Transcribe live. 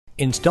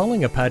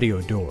Installing a patio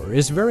door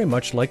is very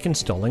much like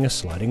installing a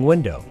sliding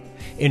window.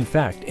 In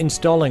fact,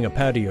 installing a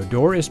patio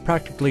door is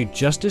practically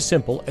just as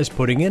simple as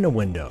putting in a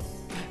window.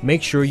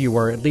 Make sure you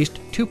are at least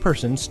two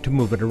persons to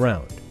move it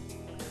around.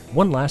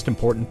 One last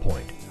important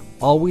point.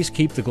 Always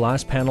keep the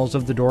glass panels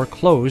of the door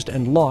closed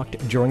and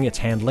locked during its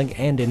handling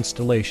and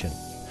installation.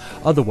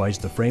 Otherwise,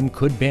 the frame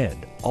could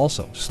bend.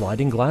 Also,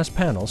 sliding glass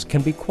panels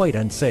can be quite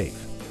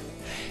unsafe.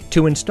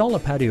 To install a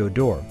patio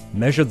door,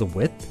 measure the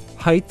width,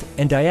 height,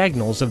 and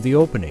diagonals of the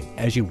opening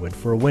as you would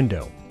for a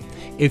window.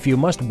 If you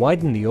must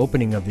widen the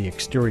opening of the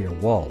exterior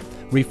wall,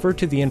 refer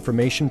to the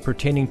information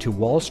pertaining to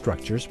wall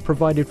structures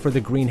provided for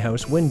the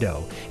greenhouse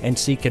window and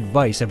seek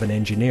advice of an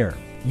engineer.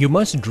 You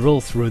must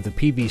drill through the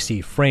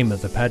PVC frame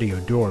of the patio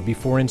door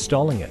before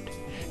installing it.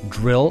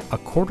 Drill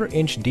 1/4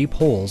 inch deep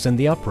holes in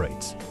the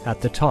uprights, at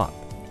the top,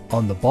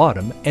 on the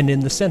bottom, and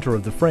in the center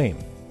of the frame,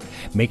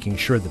 making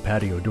sure the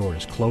patio door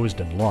is closed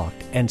and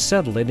locked, and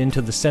settle it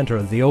into the center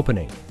of the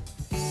opening.